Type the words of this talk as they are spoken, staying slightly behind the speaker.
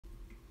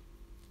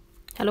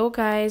Hello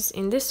guys,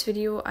 in this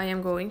video I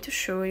am going to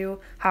show you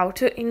how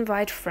to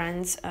invite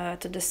friends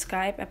to the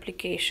Skype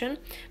application.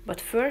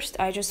 But first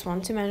I just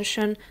want to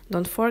mention,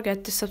 don't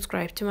forget to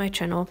subscribe to my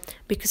channel,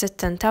 because at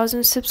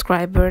 10,000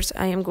 subscribers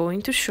I am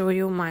going to show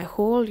you my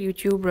whole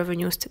YouTube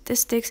revenue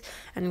statistics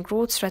and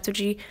growth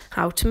strategy,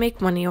 how to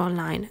make money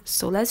online.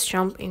 So let's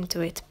jump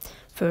into it.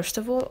 First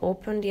of all,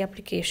 open the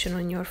application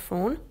on your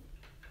phone.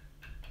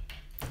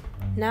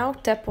 Now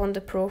tap on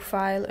the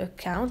profile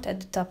account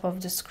at the top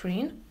of the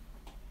screen.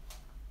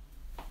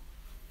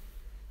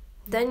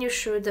 Then you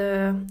should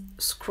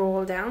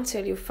scroll down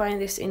till you find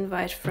this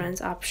invite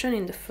friends option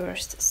in the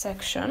first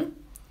section.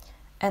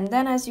 And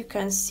then, as you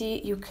can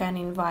see, you can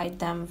invite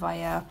them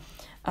via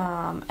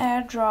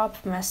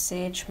airdrop,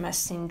 message,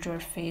 messenger,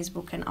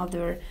 Facebook and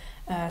other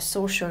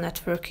social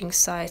networking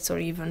sites, or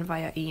even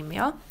via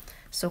email.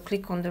 So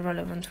click on the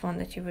relevant one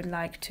that you would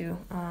like to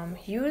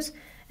use,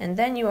 and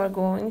then you are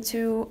going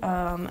to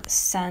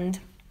send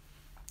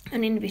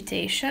an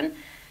invitation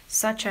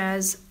such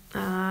as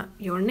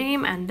your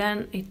name, and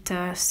then it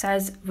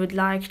says would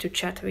like to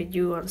chat with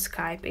you on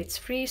Skype. It's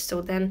free,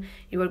 so then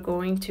you are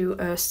going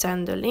to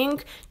send a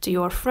link to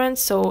your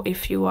friends. So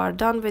if you are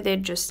done with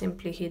it, just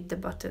simply hit the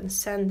button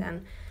send,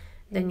 and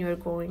then you're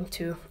going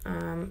to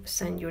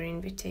send your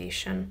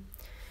invitation.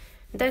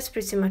 That's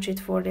pretty much it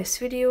for this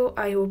video.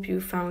 I hope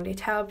you found it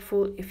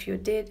helpful. If you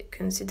did,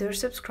 consider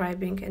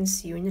subscribing, and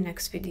see you in the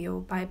next video.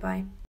 Bye bye.